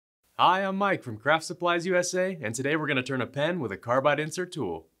Hi, I'm Mike from Craft Supplies USA, and today we're going to turn a pen with a carbide insert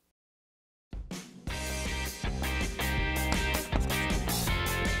tool.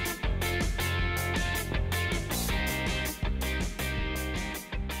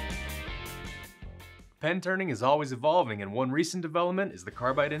 Pen turning is always evolving, and one recent development is the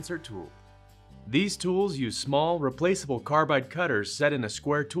carbide insert tool. These tools use small, replaceable carbide cutters set in a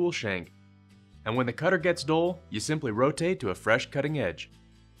square tool shank, and when the cutter gets dull, you simply rotate to a fresh cutting edge.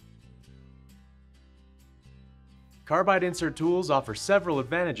 Carbide insert tools offer several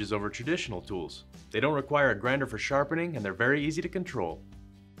advantages over traditional tools. They don't require a grinder for sharpening, and they're very easy to control.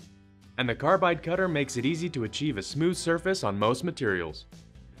 And the carbide cutter makes it easy to achieve a smooth surface on most materials.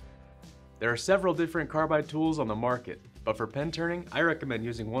 There are several different carbide tools on the market, but for pen turning, I recommend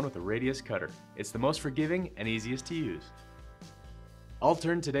using one with a radius cutter. It's the most forgiving and easiest to use. I'll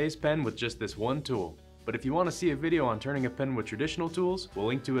turn today's pen with just this one tool, but if you want to see a video on turning a pen with traditional tools, we'll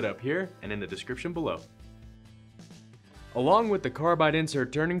link to it up here and in the description below. Along with the carbide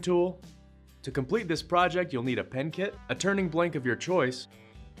insert turning tool, to complete this project you'll need a pen kit, a turning blank of your choice,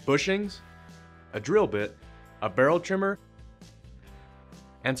 bushings, a drill bit, a barrel trimmer,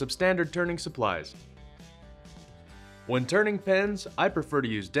 and some standard turning supplies. When turning pens, I prefer to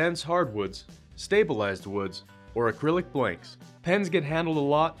use dense hardwoods, stabilized woods, or acrylic blanks. Pens get handled a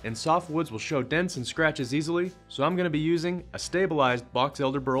lot and soft woods will show dents and scratches easily, so I'm going to be using a stabilized box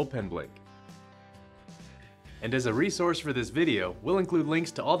elder burl pen blank. And as a resource for this video, we'll include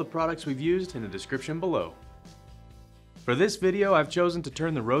links to all the products we've used in the description below. For this video, I've chosen to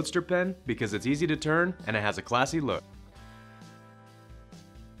turn the Roadster pen because it's easy to turn and it has a classy look.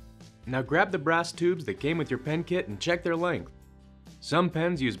 Now grab the brass tubes that came with your pen kit and check their length. Some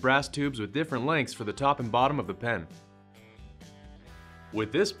pens use brass tubes with different lengths for the top and bottom of the pen.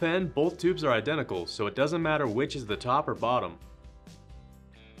 With this pen, both tubes are identical, so it doesn't matter which is the top or bottom.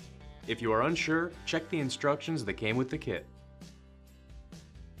 If you are unsure, check the instructions that came with the kit.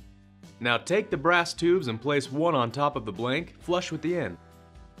 Now take the brass tubes and place one on top of the blank, flush with the end.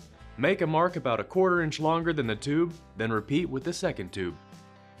 Make a mark about a 1/4 inch longer than the tube, then repeat with the second tube.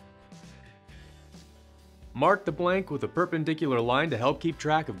 Mark the blank with a perpendicular line to help keep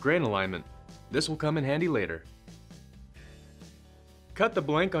track of grain alignment. This will come in handy later. Cut the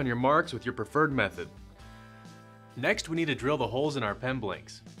blank on your marks with your preferred method. Next, we need to drill the holes in our pen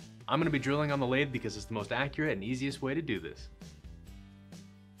blanks. I'm going to be drilling on the lathe because it's the most accurate and easiest way to do this.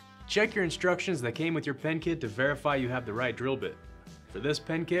 Check your instructions that came with your pen kit to verify you have the right drill bit. For this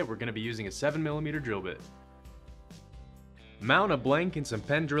pen kit, we're going to be using a 7mm drill bit. Mount a blank and some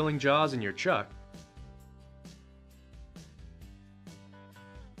pen drilling jaws in your chuck.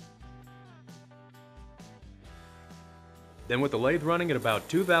 Then with the lathe running at about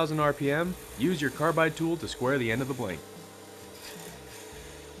 2000 RPM, use your carbide tool to square the end of the blank.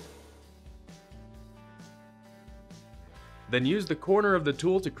 Then use the corner of the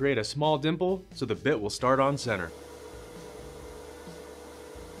tool to create a small dimple so the bit will start on center.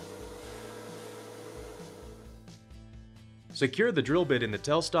 Secure the drill bit in the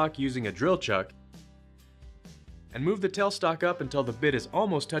tailstock using a drill chuck and move the tailstock up until the bit is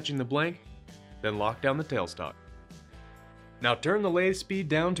almost touching the blank, then lock down the tailstock. Now turn the lathe speed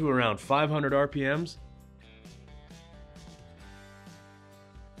down to around 500 RPMs.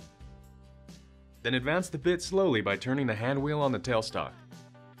 Then advance the bit slowly by turning the hand wheel on the tailstock.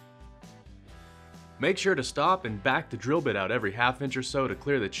 Make sure to stop and back the drill bit out every 1/2 inch or so to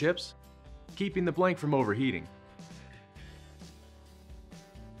clear the chips, keeping the blank from overheating.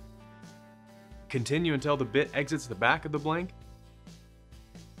 Continue until the bit exits the back of the blank.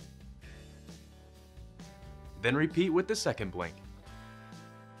 Then repeat with the second blank.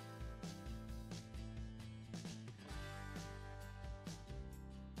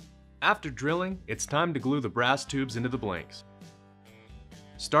 After drilling, it's time to glue the brass tubes into the blanks.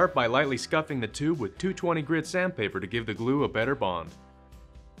 Start by lightly scuffing the tube with 220 grit sandpaper to give the glue a better bond.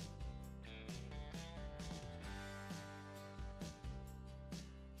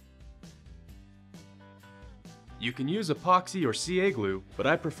 You can use epoxy or CA glue, but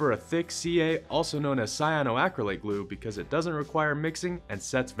I prefer a thick CA, also known as cyanoacrylate glue, because it doesn't require mixing and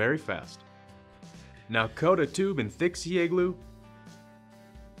sets very fast. Now coat a tube in thick CA glue,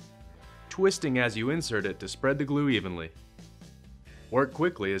 twisting as you insert it to spread the glue evenly. Work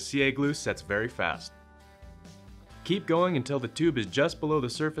quickly as CA glue sets very fast. Keep going until the tube is just below the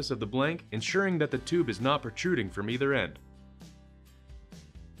surface of the blank, ensuring that the tube is not protruding from either end.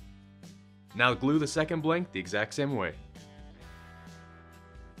 Now glue the second blank the exact same way.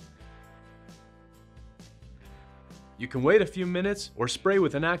 You can wait a few minutes or spray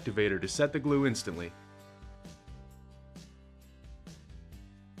with an activator to set the glue instantly.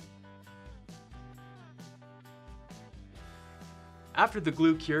 After the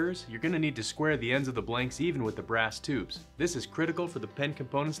glue cures, you're going to need to square the ends of the blanks even with the brass tubes. This is critical for the pen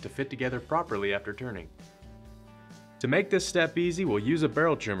components to fit together properly after turning. To make this step easy, we'll use a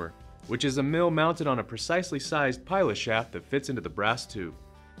barrel trimmer, which is a mill mounted on a precisely sized pilot shaft that fits into the brass tube.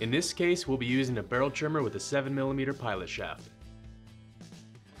 In this case, we'll be using a barrel trimmer with a 7mm pilot shaft.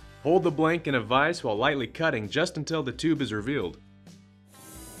 Hold the blank in a vise while lightly cutting just until the tube is revealed.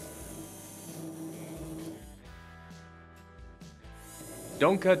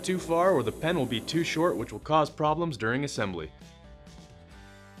 Don't cut too far or the pen will be too short, which will cause problems during assembly.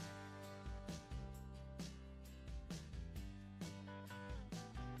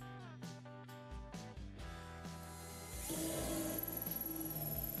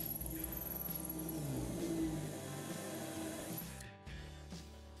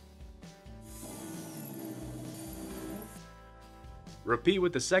 Repeat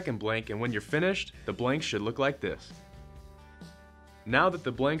with the second blank, and when you're finished, the blanks should look like this. Now that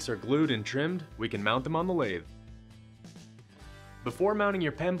the blanks are glued and trimmed, we can mount them on the lathe. Before mounting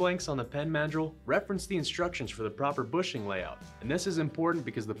your pen blanks on the pen mandrel, reference the instructions for the proper bushing layout, and this is important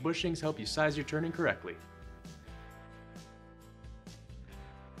because the bushings help you size your turning correctly.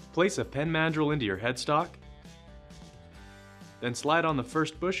 Place a pen mandrel into your headstock, then slide on the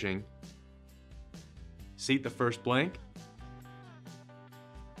first bushing, seat the first blank,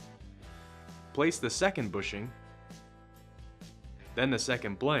 place the second bushing, then the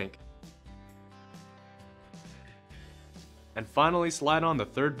second blank, and finally slide on the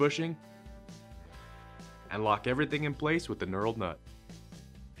third bushing and lock everything in place with the knurled nut.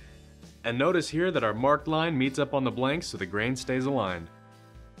 And notice here that our marked line meets up on the blanks so the grain stays aligned.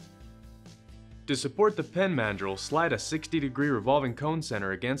 To support the pen mandrel, slide a 60-degree revolving cone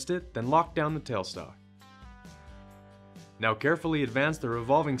center against it, then lock down the tailstock. Now carefully advance the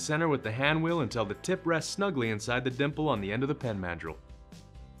revolving center with the hand wheel until the tip rests snugly inside the dimple on the end of the pen mandrel.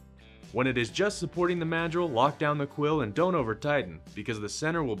 When it is just supporting the mandrel, lock down the quill and don't over tighten, because the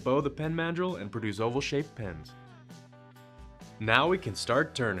center will bow the pen mandrel and produce oval-shaped pens. Now we can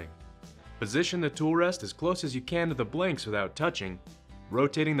start turning. Position the tool rest as close as you can to the blanks without touching,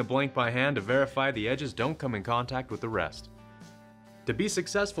 rotating the blank by hand to verify the edges don't come in contact with the rest. To be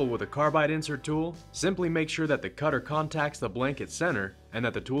successful with a carbide insert tool, simply make sure that the cutter contacts the blank at center and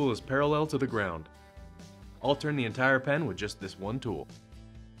that the tool is parallel to the ground. I'll turn the entire pen with just this one tool.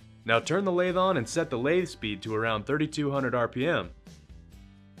 Now turn the lathe on and set the lathe speed to around 3200 RPM.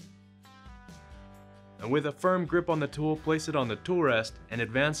 And with a firm grip on the tool, place it on the tool rest and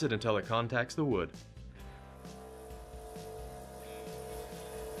advance it until it contacts the wood.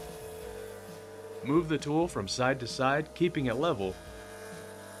 Move the tool from side to side, keeping it level,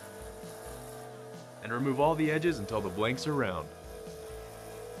 and remove all the edges until the blanks are round.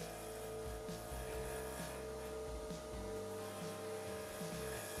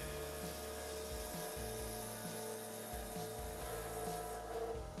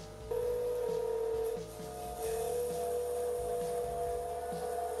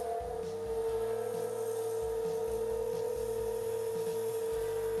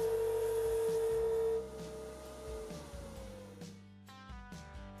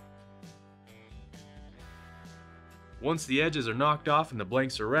 Once the edges are knocked off and the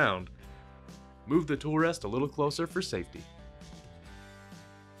blanks are round, move the tool rest a little closer for safety.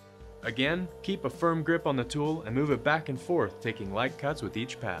 Again, keep a firm grip on the tool and move it back and forth, taking light cuts with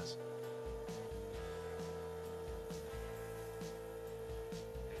each pass.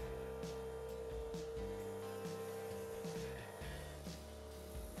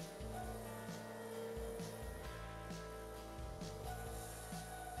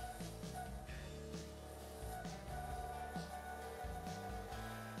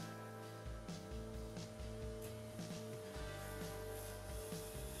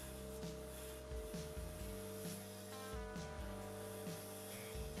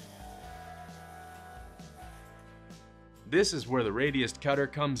 This is where the radius cutter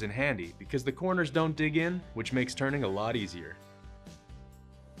comes in handy because the corners don't dig in, which makes turning a lot easier.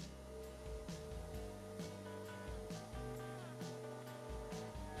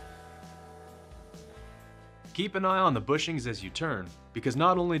 Keep an eye on the bushings as you turn, because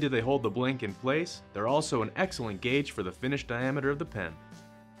not only do they hold the blank in place, they're also an excellent gauge for the finished diameter of the pen.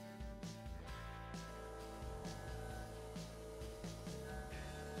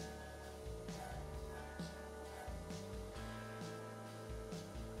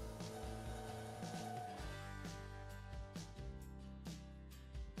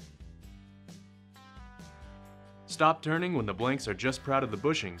 Stop turning when the blanks are just proud of the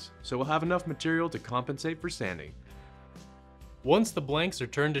bushings, so we'll have enough material to compensate for sanding. Once the blanks are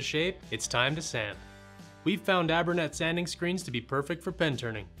turned to shape, it's time to sand. We've found Abernet sanding screens to be perfect for pen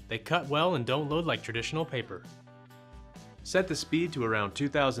turning. They cut well and don't load like traditional paper. Set the speed to around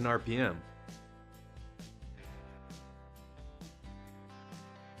 2000 RPM.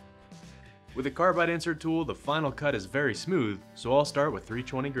 With a carbide insert tool, the final cut is very smooth, so I'll start with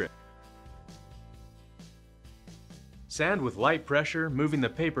 320 grit. Sand with light pressure, moving the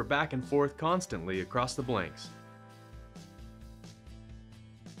paper back and forth constantly across the blanks.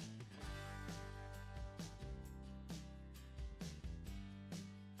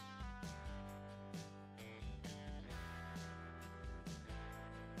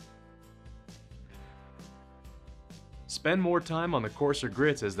 Spend more time on the coarser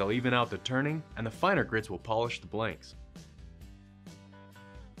grits as they'll even out the turning, and the finer grits will polish the blanks.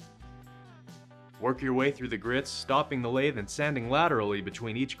 Work your way through the grits, stopping the lathe and sanding laterally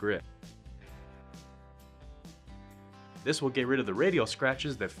between each grit. This will get rid of the radial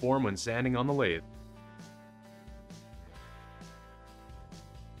scratches that form when sanding on the lathe.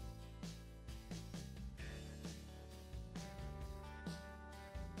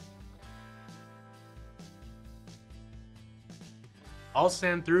 I'll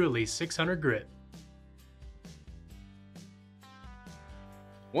sand through at least 600 grit.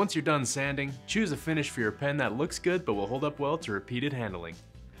 Once you're done sanding, choose a finish for your pen that looks good but will hold up well to repeated handling.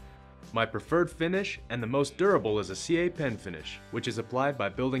 My preferred finish and the most durable is a CA pen finish, which is applied by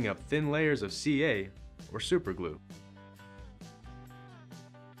building up thin layers of CA or superglue.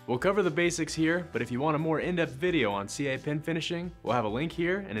 We'll cover the basics here, but if you want a more in-depth video on CA pen finishing, we'll have a link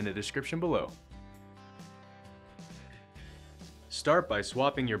here and in the description below. Start by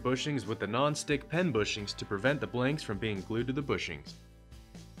swapping your bushings with the non-stick pen bushings to prevent the blanks from being glued to the bushings.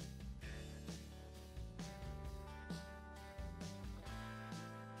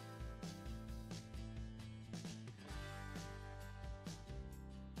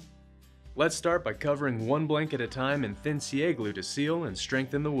 Let's start by covering one blank at a time in thin CA glue to seal and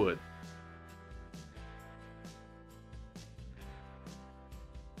strengthen the wood.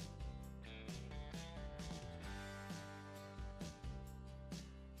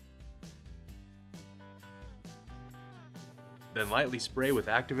 Then lightly spray with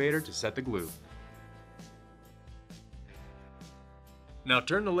activator to set the glue. Now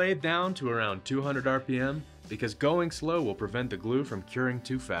turn the lathe down to around 200 RPM because going slow will prevent the glue from curing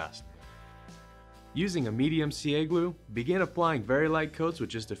too fast. Using a medium CA glue, begin applying very light coats with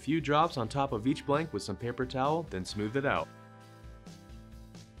just a few drops on top of each blank with some paper towel, then smooth it out.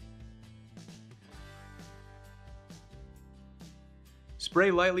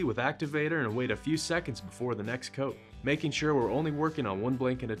 Spray lightly with activator and wait a few seconds before the next coat, making sure we're only working on one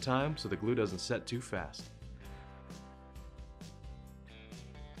blank at a time so the glue doesn't set too fast.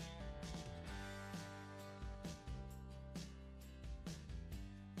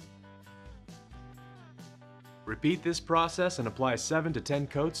 Repeat this process and apply 7 to 10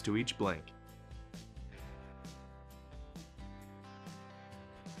 coats to each blank.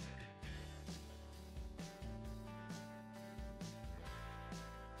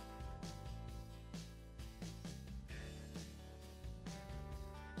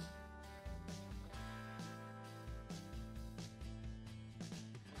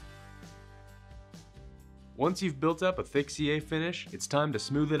 Once you've built up a thick CA finish, it's time to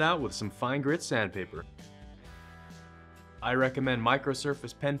smooth it out with some fine grit sandpaper. I recommend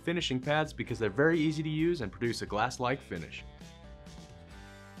microsurface pen finishing pads because they're very easy to use and produce a glass-like finish.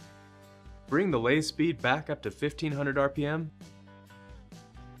 Bring the lathe speed back up to 1500 RPM,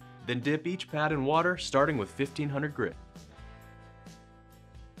 then dip each pad in water starting with 1500 grit.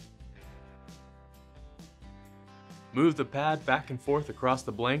 Move the pad back and forth across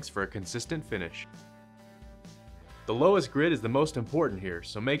the blanks for a consistent finish. The lowest grit is the most important here,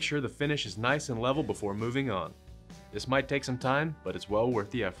 so make sure the finish is nice and level before moving on. This might take some time, but it's well worth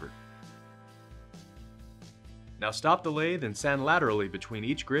the effort. Now stop the lathe and sand laterally between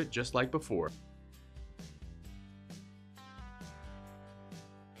each grit just like before.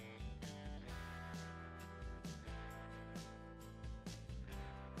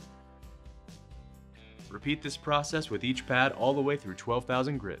 Repeat this process with each pad all the way through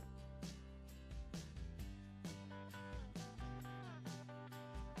 12,000 grit.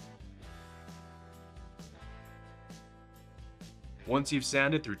 Once you've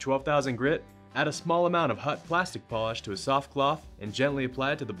sanded through 12,000 grit, add a small amount of hot plastic polish to a soft cloth and gently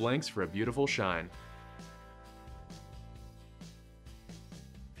apply it to the blanks for a beautiful shine.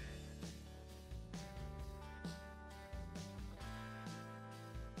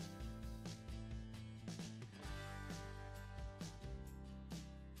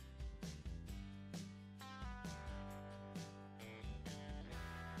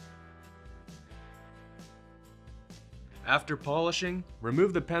 After polishing,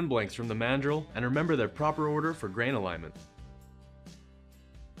 remove the pen blanks from the mandrel and remember their proper order for grain alignment.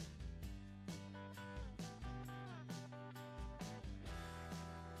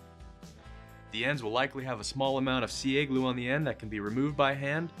 The ends will likely have a small amount of CA glue on the end that can be removed by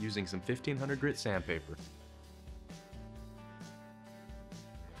hand using some 1500 grit sandpaper.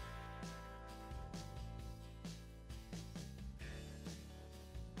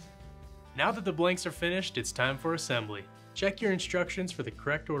 Now that the blanks are finished, it's time for assembly. Check your instructions for the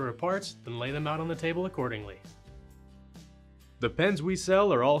correct order of parts, then lay them out on the table accordingly. The pens we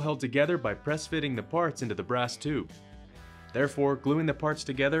sell are all held together by press fitting the parts into the brass tube. Therefore, gluing the parts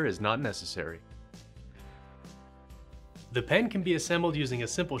together is not necessary. The pen can be assembled using a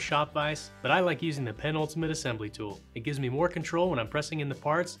simple shop vise, but I like using the Pen Ultimate assembly tool. It gives me more control when I'm pressing in the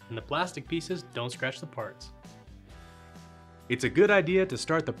parts, and the plastic pieces don't scratch the parts. It's a good idea to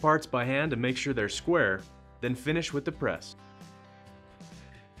start the parts by hand to make sure they're square, then finish with the press.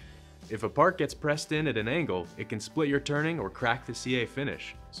 If a part gets pressed in at an angle, it can split your turning or crack the CA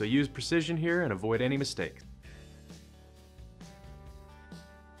finish, so use precision here and avoid any mistakes.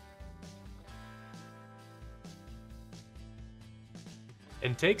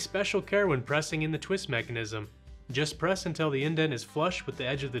 And take special care when pressing in the twist mechanism. Just press until the indent is flush with the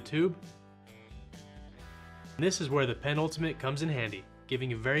edge of the tube. This is where the Pen Ultimate comes in handy, giving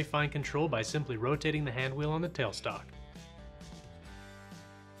you very fine control by simply rotating the hand wheel on the tailstock.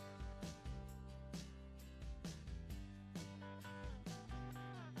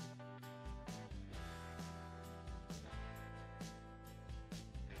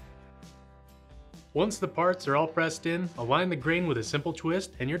 Once the parts are all pressed in, align the grain with a simple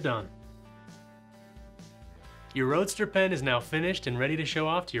twist and you're done. Your Roadster pen is now finished and ready to show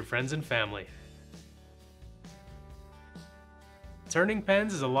off to your friends and family. Turning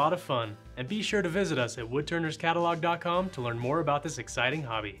pens is a lot of fun, and be sure to visit us at woodturnerscatalog.com to learn more about this exciting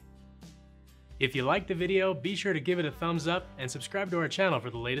hobby. If you liked the video, be sure to give it a thumbs up and subscribe to our channel for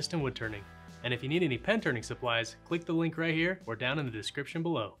the latest in woodturning. And if you need any pen turning supplies, click the link right here or down in the description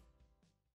below.